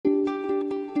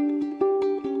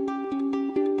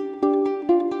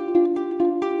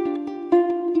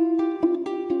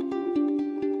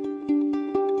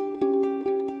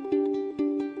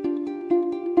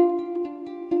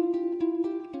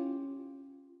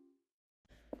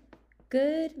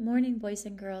Good morning, boys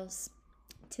and girls.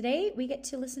 Today we get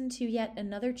to listen to yet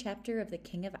another chapter of The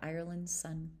King of Ireland's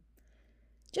Son.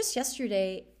 Just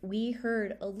yesterday, we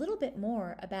heard a little bit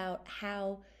more about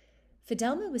how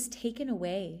Fidelma was taken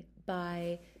away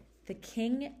by the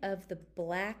King of the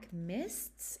Black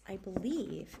Mists, I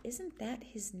believe. Isn't that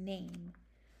his name?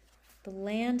 The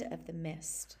Land of the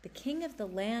Mist. The King of the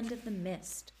Land of the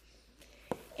Mist.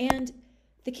 And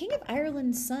the King of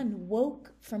Ireland's son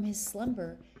woke from his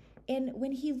slumber, and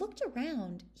when he looked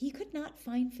around, he could not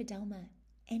find Fidelma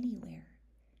anywhere.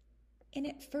 And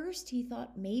at first he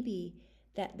thought maybe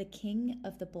that the King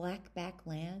of the Blackback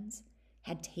Lands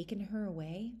had taken her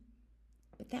away,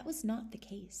 but that was not the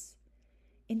case.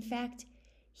 In fact,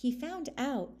 he found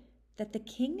out that the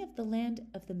King of the Land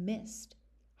of the Mist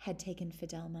had taken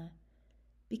Fidelma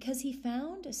because he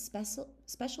found a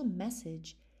special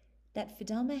message that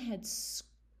Fidelma had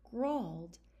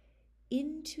scrawled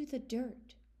into the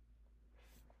dirt.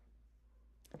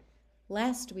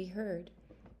 Last we heard,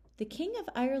 the King of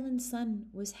Ireland's son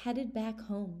was headed back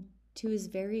home to his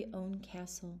very own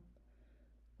castle,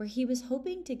 where he was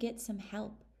hoping to get some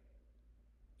help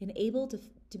and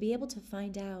to be able to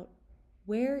find out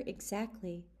where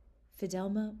exactly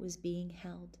Fidelma was being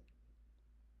held.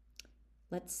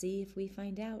 Let's see if we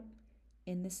find out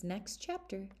in this next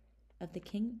chapter of The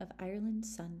King of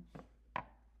Ireland's Son.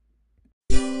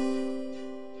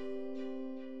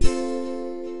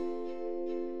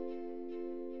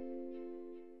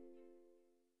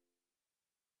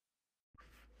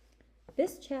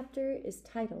 This chapter is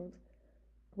titled,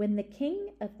 When the King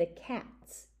of the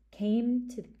Cats Came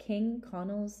to King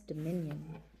Connell's Dominion.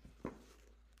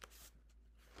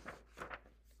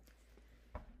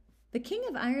 The King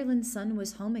of Ireland's son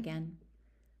was home again,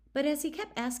 but as he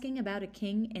kept asking about a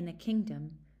king in a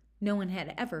kingdom no one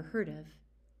had ever heard of,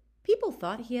 people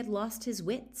thought he had lost his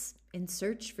wits in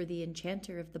search for the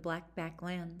enchanter of the Blackback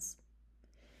Lands.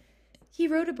 He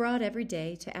rode abroad every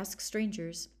day to ask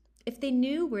strangers if they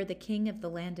knew where the King of the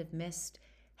Land of Mist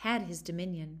had his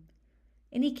dominion,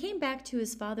 and he came back to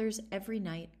his father's every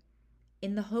night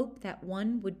in the hope that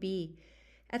one would be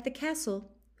at the castle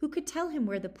who could tell him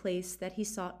where the place that he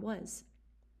sought was.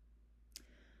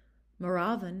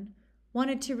 Moravon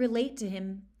wanted to relate to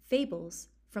him fables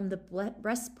from the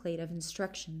breastplate of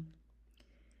instruction,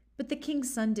 but the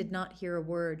king's son did not hear a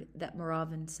word that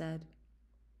Moravon said.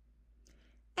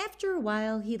 After a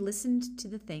while he listened to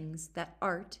the things that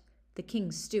Art, the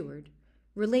king's steward,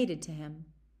 related to him,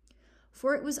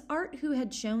 for it was Art who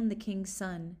had shown the king's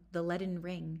son the leaden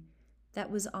ring that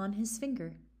was on his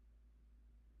finger.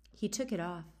 He took it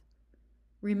off,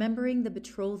 remembering the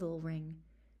betrothal ring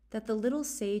that the little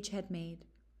sage had made,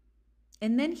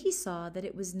 and then he saw that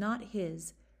it was not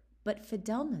his, but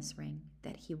Fidelma's ring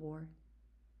that he wore.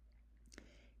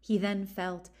 He then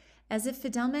felt as if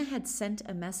Fidelma had sent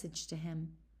a message to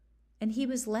him, and he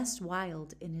was less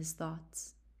wild in his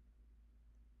thoughts.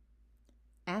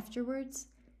 Afterwards,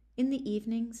 in the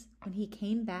evenings, when he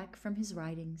came back from his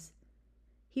ridings,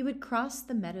 he would cross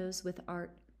the meadows with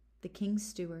Art, the king's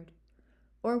steward,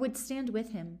 or would stand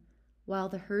with him while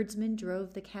the herdsmen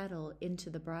drove the cattle into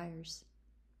the briars.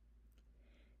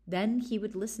 Then he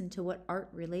would listen to what Art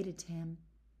related to him,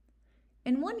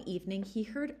 and one evening he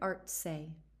heard Art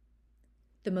say,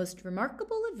 "The most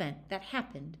remarkable event that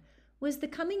happened was the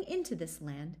coming into this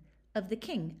land of the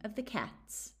King of the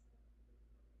Cats."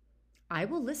 "I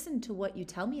will listen to what you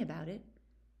tell me about it,"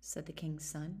 said the king's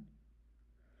son.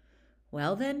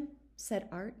 "Well then," said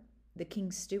Art, the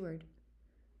king's steward,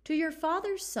 "to your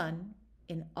father's son,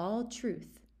 in all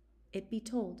truth, it be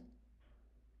told."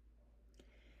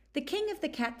 The King of the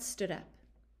Cats stood up.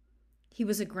 He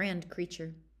was a grand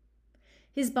creature.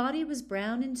 His body was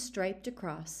brown and striped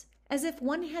across, as if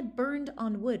one had burned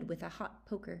on wood with a hot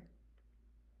poker.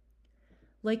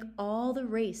 Like all the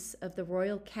race of the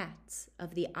royal cats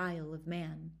of the Isle of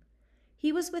Man,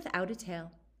 he was without a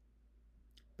tail,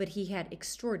 but he had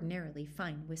extraordinarily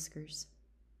fine whiskers.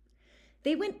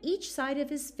 They went each side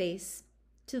of his face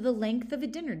to the length of a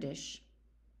dinner dish.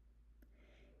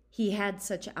 He had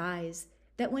such eyes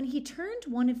that when he turned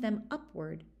one of them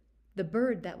upward, the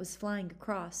bird that was flying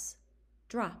across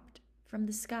dropped from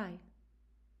the sky.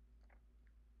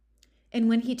 And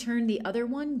when he turned the other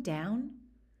one down,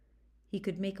 he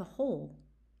could make a hole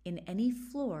in any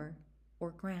floor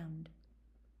or ground.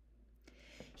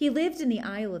 He lived in the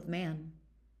Isle of Man.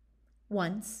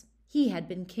 Once he had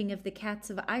been king of the cats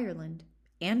of Ireland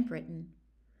and Britain,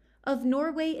 of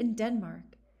Norway and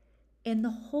Denmark, and the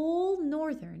whole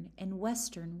northern and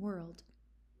western world.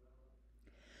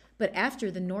 But after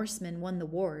the Norsemen won the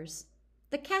wars,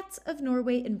 the cats of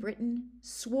Norway and Britain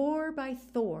swore by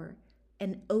Thor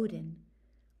and Odin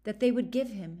that they would give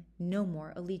him no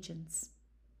more allegiance.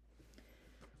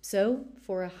 So,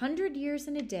 for 100 years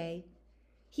and a day,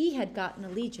 he had gotten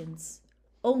allegiance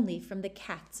only from the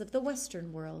cats of the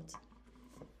Western world.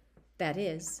 That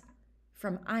is,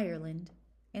 from Ireland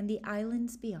and the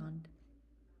islands beyond.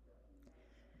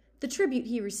 The tribute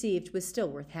he received was still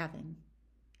worth having.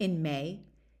 In May,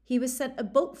 he was sent a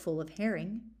boatful of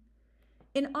herring.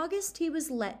 In August, he was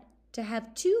let to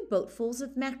have 2 boatfuls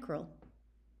of mackerel.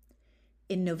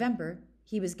 In November,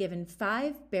 he was given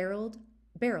 5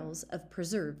 barrels of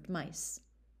preserved mice.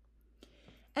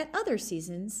 At other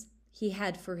seasons, he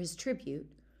had for his tribute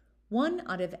 1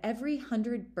 out of every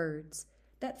 100 birds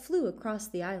that flew across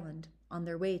the island on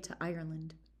their way to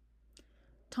Ireland.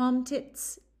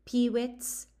 Tomtits,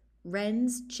 peewits,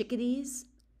 wrens, chickadees,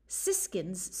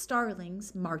 siskins,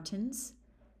 starlings, martins,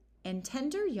 and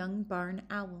tender young barn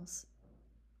owls.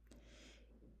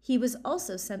 He was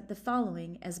also sent the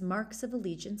following as marks of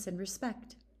allegiance and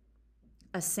respect: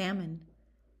 a salmon,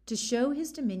 to show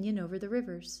his dominion over the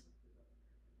rivers;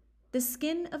 the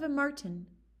skin of a marten,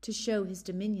 to show his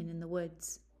dominion in the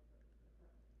woods;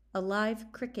 a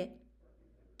live cricket,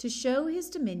 to show his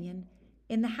dominion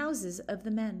in the houses of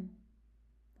the men;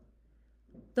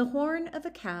 the horn of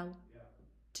a cow,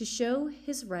 to show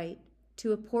his right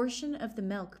to a portion of the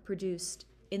milk produced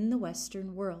in the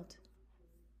Western world.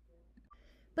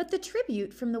 But the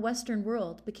tribute from the Western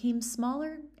world became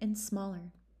smaller and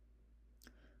smaller.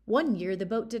 One year the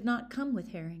boat did not come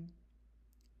with herring.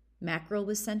 Mackerel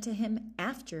was sent to him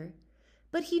after,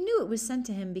 but he knew it was sent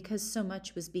to him because so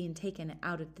much was being taken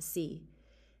out of the sea,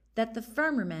 that the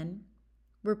farmermen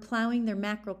were plowing their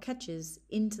mackerel catches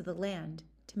into the land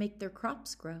to make their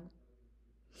crops grow.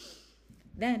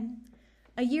 Then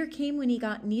a year came when he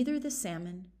got neither the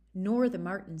salmon nor the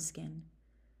marten skin,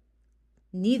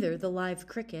 neither the live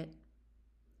cricket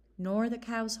nor the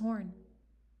cow's horn.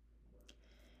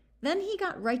 Then he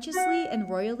got righteously and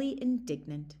royally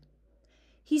indignant.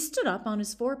 He stood up on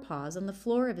his 4 paws on the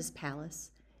floor of his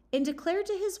palace and declared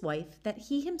to his wife that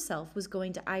he himself was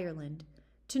going to Ireland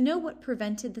to know what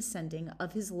prevented the sending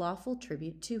of his lawful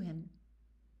tribute to him.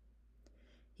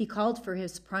 He called for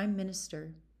his prime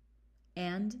minister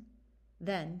and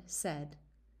then said,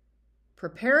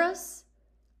 "Prepare us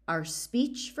our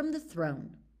speech from the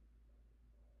throne."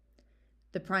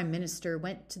 The prime minister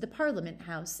went to the Parliament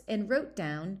House and wrote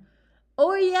down,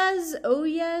 "Oh yes, oh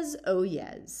yes, oh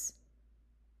yes."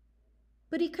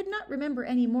 But he could not remember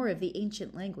any more of the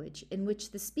ancient language in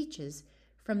which the speeches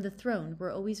from the throne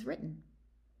were always written.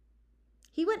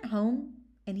 He went home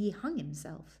and he hung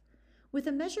himself with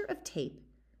a measure of tape,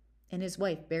 and his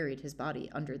wife buried his body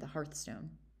under the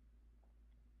hearthstone.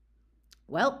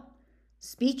 "Well,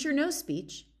 speech or no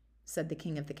speech," said the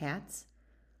King of the Cats,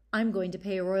 "I'm going to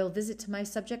pay a royal visit to my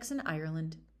subjects in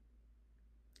Ireland."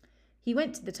 He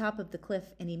went to the top of the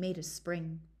cliff and he made a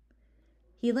spring.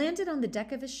 He landed on the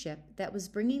deck of a ship that was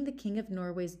bringing the King of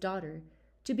Norway's daughter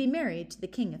to be married to the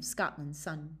King of Scotland's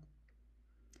son.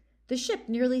 The ship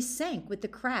nearly sank with the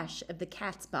crash of the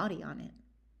cat's body on it.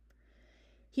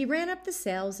 He ran up the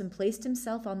sails and placed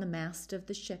himself on the mast of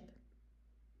the ship.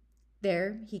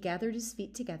 There he gathered his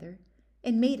feet together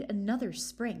and made another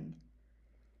spring.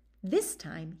 This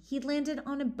time he landed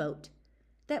on a boat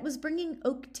that was bringing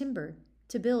oak timber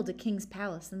to build a king's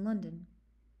palace in London.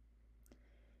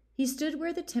 He stood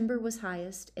where the timber was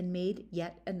highest and made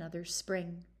yet another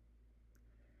spring.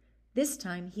 This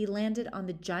time he landed on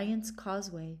the Giant's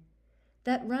Causeway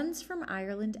that runs from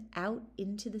Ireland out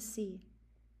into the sea.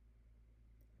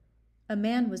 A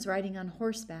man was riding on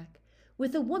horseback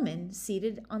with a woman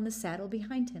seated on the saddle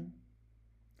behind him.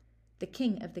 The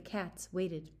King of the Cats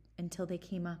waited until they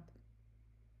came up.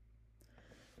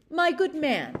 "My good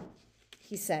man,"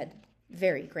 he said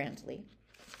very grandly,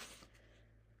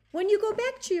 "when you go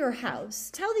back to your house,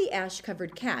 tell the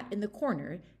ash-covered cat in the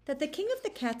corner that the King of the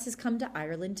Cats has come to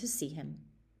Ireland to see him."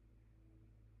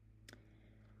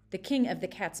 The King of the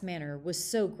Cats' manner was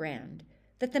so grand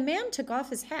that the man took off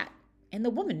his hat and the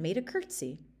woman made a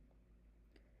curtsy.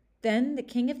 Then the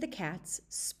King of the Cats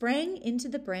sprang into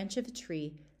the branch of a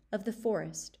tree of the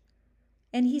forest,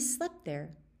 and he slept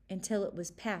there until it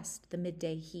was past the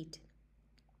midday heat.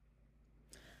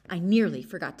 I nearly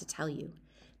forgot to tell you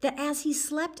that as he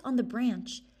slept on the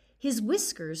branch, his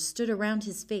whiskers stood around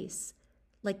his face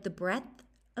like the breadth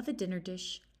of a dinner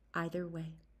dish either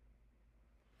way.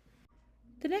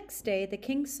 The next day the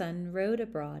king's son rode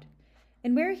abroad,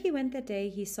 and where he went that day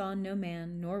he saw no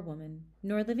man nor woman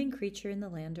nor living creature in the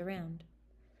land around.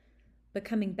 But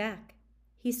coming back,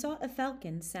 he saw a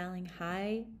falcon sailing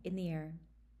high in the air.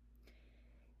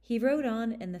 He rode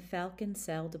on, and the falcon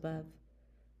sailed above.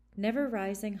 never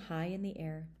rising high in the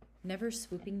air, never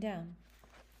swooping down.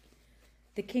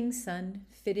 The king's son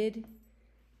fitted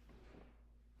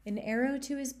an arrow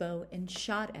to his bow and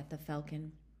shot at the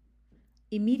falcon.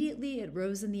 Immediately it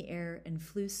rose in the air and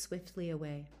flew swiftly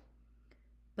away.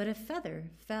 But a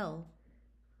feather fell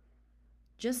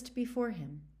just before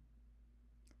him.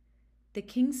 The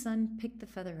king's son picked the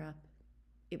feather up.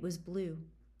 It was blue.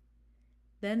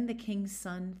 Then the king's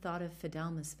son thought of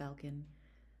Fidelma's falcon,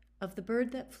 of the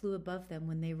bird that flew above them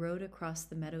when they rode across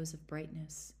the meadows of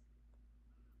brightness.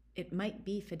 It might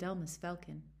be Fidelma's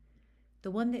falcon,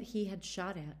 the one that he had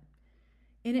shot at,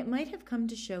 and it might have come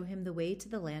to show him the way to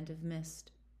the land of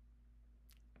mist.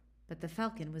 But the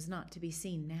falcon was not to be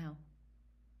seen now.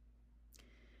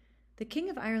 The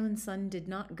King of Ireland's son did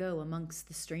not go amongst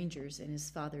the strangers in his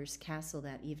father's castle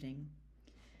that evening.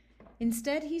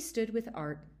 Instead, he stood with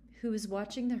Art, who was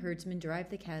watching the herdsmen drive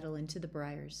the cattle into the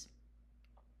briars.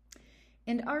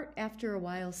 And Art, after a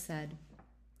while, said,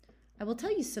 "I will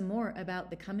tell you some more about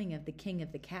the coming of the King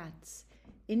of the Cats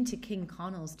into King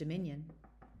Connell's dominion.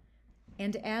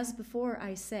 And as before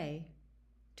I say,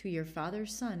 to your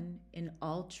father's son in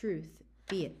all truth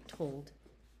be it told."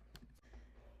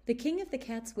 The King of the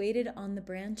Cats waited on the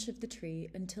branch of the tree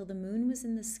until the moon was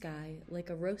in the sky like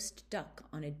a roast duck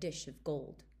on a dish of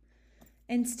gold.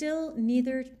 And still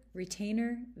neither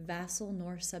retainer, vassal,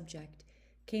 nor subject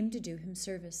came to do him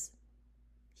service.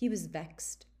 He was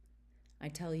vexed, I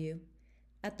tell you,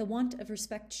 at the want of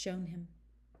respect shown him.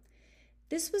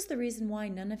 This was the reason why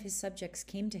none of his subjects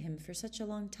came to him for such a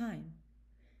long time.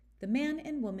 The man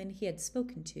and woman he had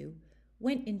spoken to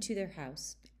went into their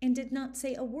house and did not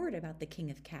say a word about the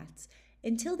King of Cats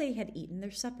until they had eaten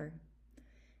their supper.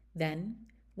 Then,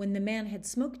 when the man had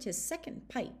smoked his second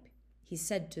pipe, he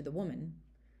said to the woman,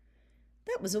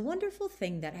 "That was a wonderful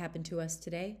thing that happened to us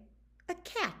today. A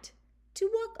cat, to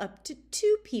walk up to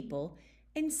two people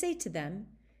and say to them,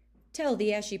 'Tell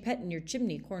the ashy pet in your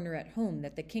chimney corner at home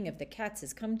that the King of the Cats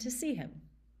has come to see him.'"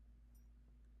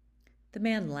 The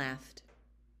man laughed.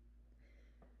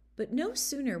 But no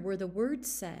sooner were the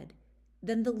words said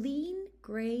than the lean,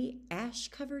 gray,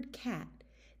 ash-covered cat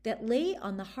that lay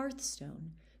on the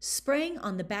hearthstone sprang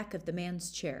on the back of the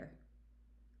man's chair.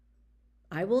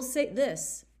 "I will say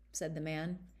this," said the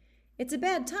man. "It's a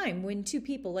bad time when two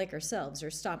people like ourselves are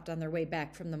stopped on their way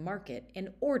back from the market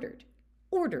and ordered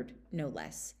no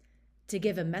less, to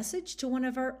give a message to one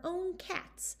of our own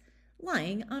cats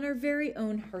lying on our very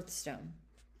own hearthstone.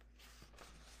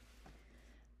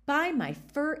 By my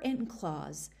fur and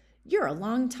claws, you're a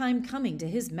long time coming to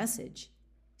his message,"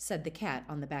 said the cat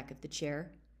on the back of the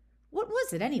chair. "What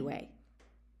was it anyway?"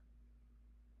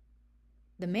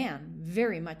 The man,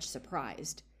 very much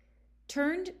surprised,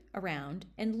 turned around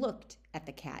and looked at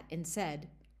the cat and said,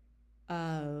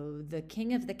 "Oh, the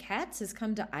King of the Cats has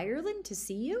come to Ireland to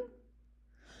see you?"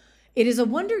 "It is a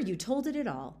wonder you told it at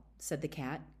all," said the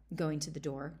cat, going to the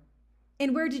door.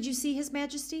 "And where did you see his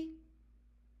majesty?"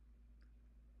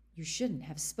 "You shouldn't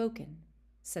have spoken,"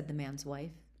 said the man's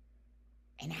wife.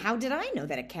 "And how did I know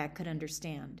that a cat could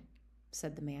understand?"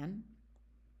 said the man.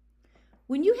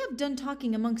 "When you have done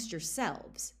talking amongst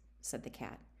yourselves," said the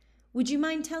cat, "would you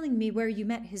mind telling me where you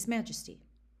met his majesty?"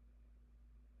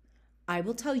 "I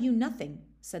will tell you nothing,"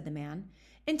 said the man,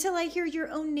 "until I hear your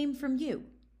own name from you."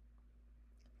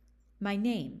 "My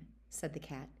name," said the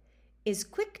cat, "is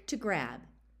Quick to Grab,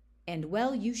 and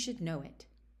well you should know it."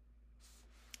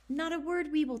 "Not a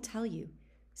word we will tell you,"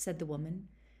 said the woman,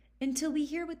 "until we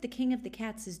hear what the King of the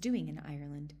Cats is doing in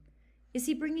Ireland. Is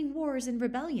he bringing wars and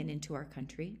rebellion into our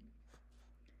country?"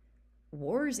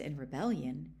 "Wars and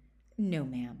rebellion? No,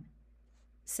 ma'am,"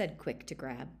 said Quick to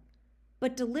Grab,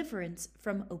 "but deliverance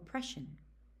from oppression.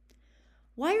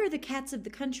 Why are the cats of the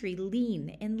country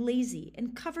lean and lazy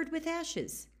and covered with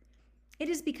ashes? It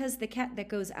is because the cat that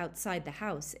goes outside the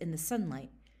house in the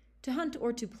sunlight to hunt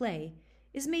or to play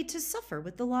is made to suffer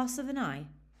with the loss of an eye."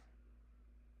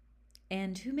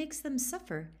 "And who makes them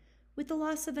suffer with the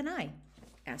loss of an eye?"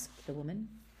 asked the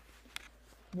woman.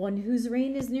 "One whose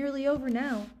reign is nearly over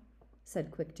now,"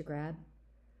 said Quick to Grab.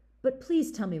 "But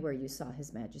please tell me where you saw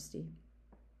his majesty."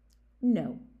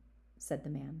 "No," said the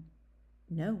man.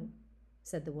 "No,"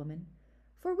 said the woman,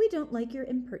 "for we don't like your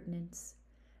impertinence.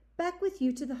 Back with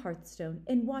you to the hearthstone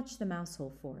and watch the mouse hole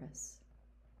for us."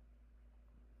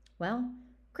 Well,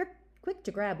 Quick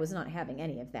to Grab was not having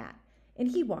any of that,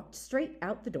 and he walked straight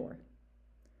out the door.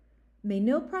 "May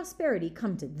no prosperity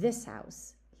come to this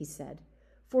house," he said,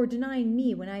 "for denying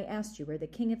me when I asked you where the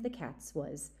King of the Cats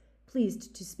was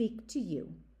pleased to speak to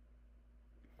you."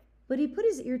 But he put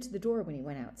his ear to the door when he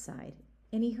went outside,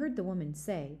 and he heard the woman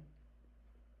say,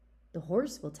 The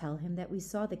horse will tell him that we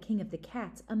saw the king of the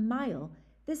cats a mile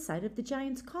this side of the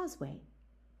Giant's Causeway."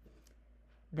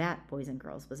 That, boys and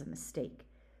girls, was a mistake,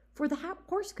 for the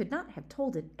horse could not have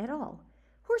told it at all.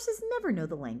 Horses never know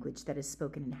the language that is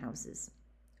spoken in houses.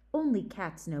 Only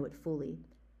cats know it fully,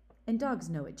 and dogs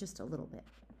know it just a little bit.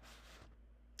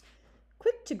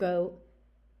 Quick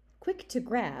to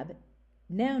Grab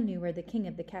now knew where the king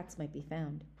of the cats might be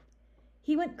found.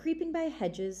 He went creeping by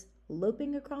hedges,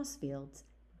 loping across fields,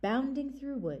 bounding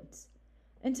through woods,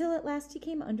 until at last he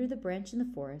came under the branch in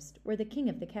the forest where the king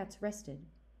of the cats rested,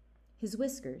 his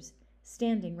whiskers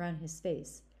standing round his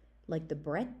face like the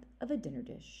breadth of a dinner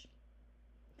dish.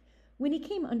 When he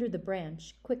came under the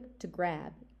branch, Quick to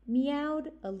Grab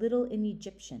meowed a little in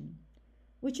Egyptian,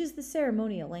 which is the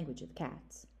ceremonial language of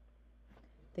cats.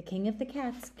 The king of the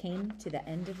cats came to the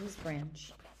end of his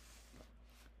branch.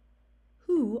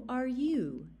 "Who are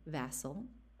you, vassal?"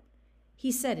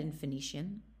 he said in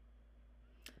Phoenician.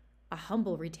 "A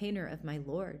humble retainer of my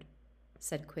lord,"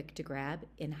 said Quick to Grab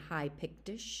in High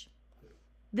Pictish.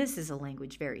 This is a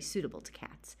language very suitable to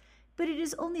cats, but it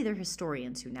is only their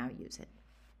historians who now use it.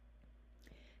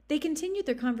 They continued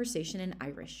their conversation in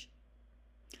Irish.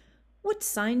 "What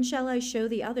sign shall I show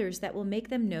the others that will make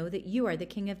them know that you are the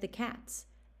king of the cats?"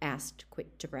 asked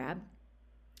Quick to Grab.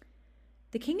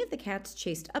 The king of the cats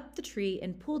chased up the tree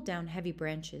and pulled down heavy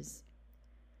branches.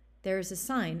 "There is a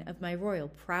sign of my royal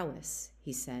prowess,"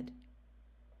 he said.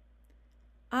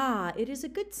 "Ah, it is a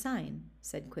good sign,"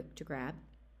 said Quick to Grab.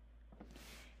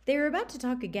 They were about to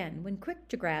talk again when Quick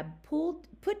to Grab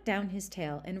put down his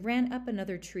tail and ran up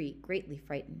another tree, greatly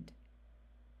frightened.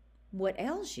 "What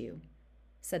ails you?"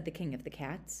 said the king of the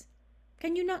cats.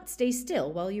 "Can you not stay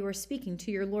still while you are speaking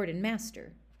to your lord and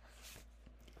master?"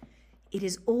 "It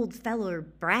is old Feller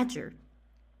Badger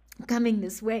coming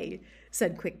this way,"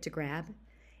 said Quick to Grab,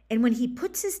 "and when he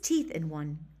puts his teeth in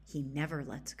one, he never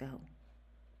lets go."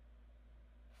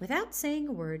 Without saying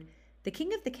a word, the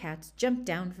king of the cats jumped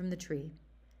down from the tree.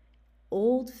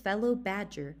 Old Fellow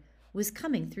Badger was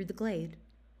coming through the glade.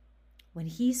 When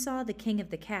he saw the king of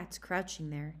the cats crouching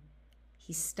there,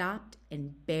 he stopped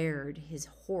and bared his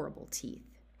horrible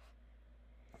teeth.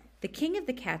 The king of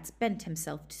the cats bent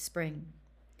himself to spring.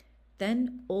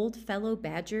 Then Old Fellow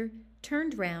Badger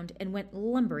turned round and went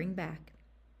lumbering back.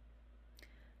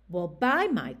 "Well, by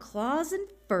my claws and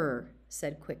fur,"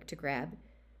 said Quick to Grab,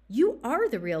 "you are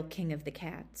the real king of the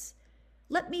cats.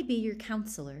 Let me be your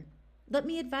counselor. Let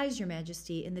me advise your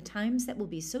majesty in the times that will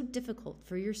be so difficult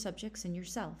for your subjects and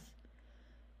yourself.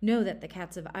 Know that the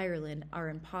cats of Ireland are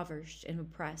impoverished and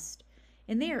oppressed,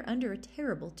 and they are under a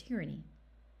terrible tyranny."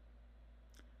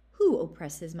 "Who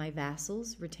oppresses my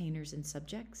vassals, retainers, and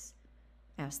subjects?"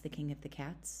 asked the king of the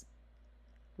cats.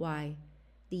 "Why,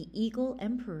 the Eagle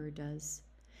Emperor does.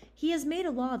 He has made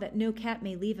a law that no cat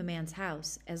may leave a man's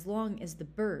house as long as the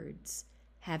birds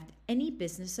have any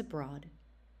business abroad."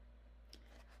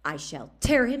 "I shall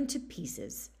tear him to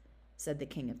pieces," said the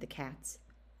king of the cats.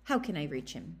 "How can I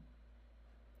reach him?"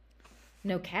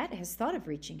 "No cat has thought of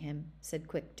reaching him," said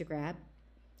Quick to Grab.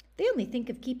 "They only think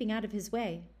of keeping out of his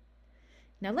way.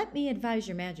 Now let me advise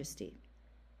your majesty.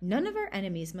 None of our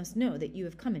enemies must know that you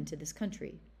have come into this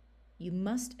country. You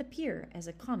must appear as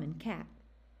a common cat."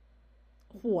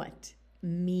 "What,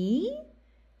 me?"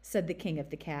 said the king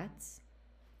of the cats.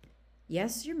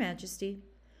 "Yes, your majesty.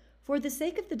 For the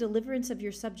sake of the deliverance of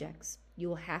your subjects, you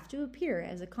will have to appear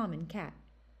as a common cat."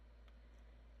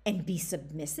 "And be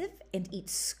submissive and eat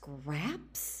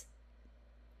scraps?"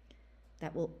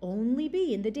 "That will only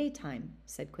be in the daytime,"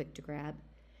 said Quick to Grab.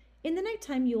 "In the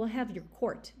nighttime you will have your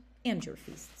court and your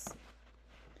feasts."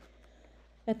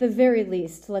 "At the very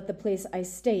least, let the place I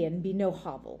stay in be no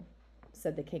hovel,"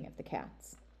 said the king of the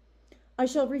cats. "I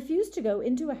shall refuse to go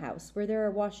into a house where there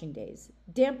are washing days,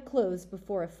 damp clothes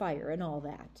before a fire, and all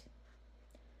that.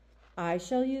 I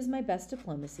shall use my best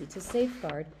diplomacy to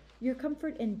safeguard your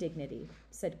comfort and dignity,"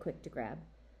 said Quick to Grab.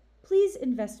 "Please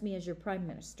invest me as your prime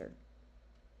minister."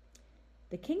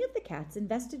 The king of the cats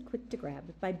invested Quick to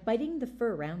Grab by biting the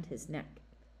fur round his neck.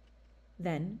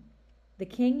 Then the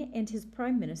king and his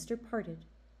prime minister parted.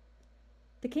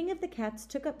 The king of the cats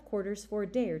took up quarters for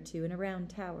a day or two in a round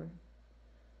tower.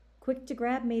 Quick to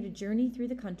Grab made a journey through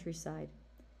the countryside.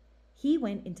 He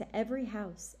went into every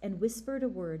house and whispered a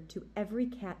word to every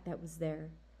cat that was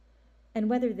there. And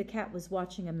whether the cat was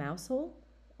watching a mouse hole,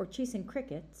 or chasing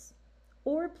crickets,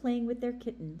 or playing with their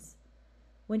kittens,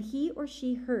 when he or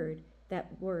she heard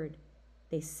that word,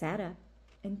 they sat up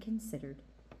and considered.